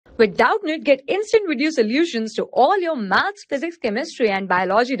With Doubtnut, get instant video solutions to all your maths, physics, chemistry, and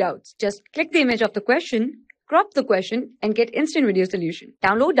biology doubts. Just click the image of the question, crop the question, and get instant video solution.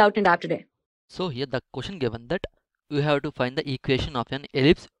 Download Doubtnut app today. So here the question given that you have to find the equation of an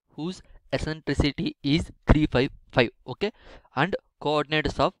ellipse whose eccentricity is 355, okay, and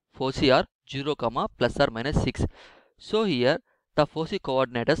coordinates of foci are 0, plus or minus 6. So here the foci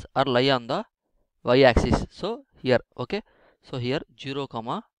coordinates are lie on the y-axis. So here, okay, so here 0,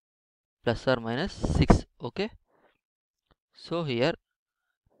 plus or minus 6, okay. So here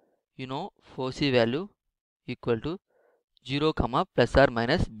you know foci value equal to 0, plus or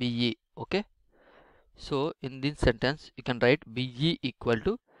minus be, okay. So in this sentence you can write be equal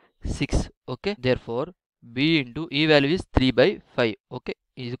to 6, okay. Therefore b into e value is 3 by 5, okay,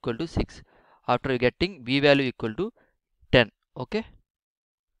 is equal to 6. After getting b value equal to 10, okay.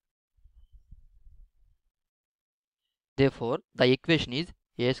 Therefore the equation is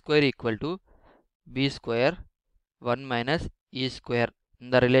a square equal to b square 1 minus e square in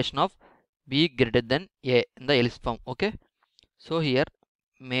the relation of b greater than a in the ellipse form, okay. So here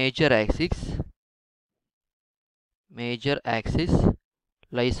major axis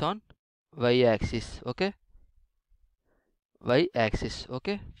lies on y-axis, okay, y-axis,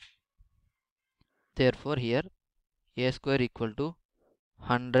 okay. Therefore here a square equal to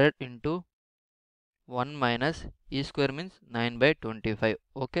 100 into 1 minus e square means 9 by 25,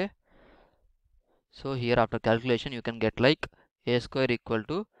 okay. So here after calculation you can get like a square equal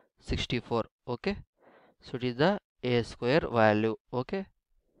to 64, okay. So it is the a square value, okay.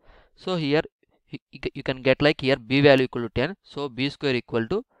 So here you can get like here b value equal to 10, so b square equal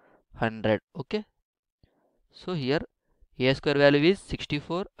to 100, okay. So here a square value is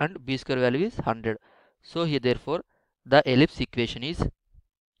 64 and b square value is 100. So here therefore the ellipse equation is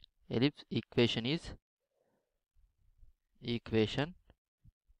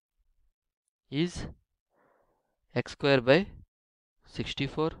x square by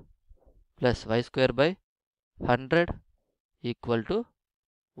 64 plus y square by 100 equal to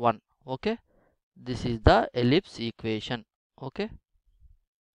 1, okay. This is the ellipse equation, okay.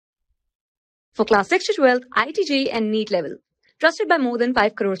 For class 6 to 12, IIT JEE and NEET level. Trusted by more than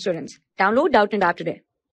 5 crore students. Download Doubtnut app today.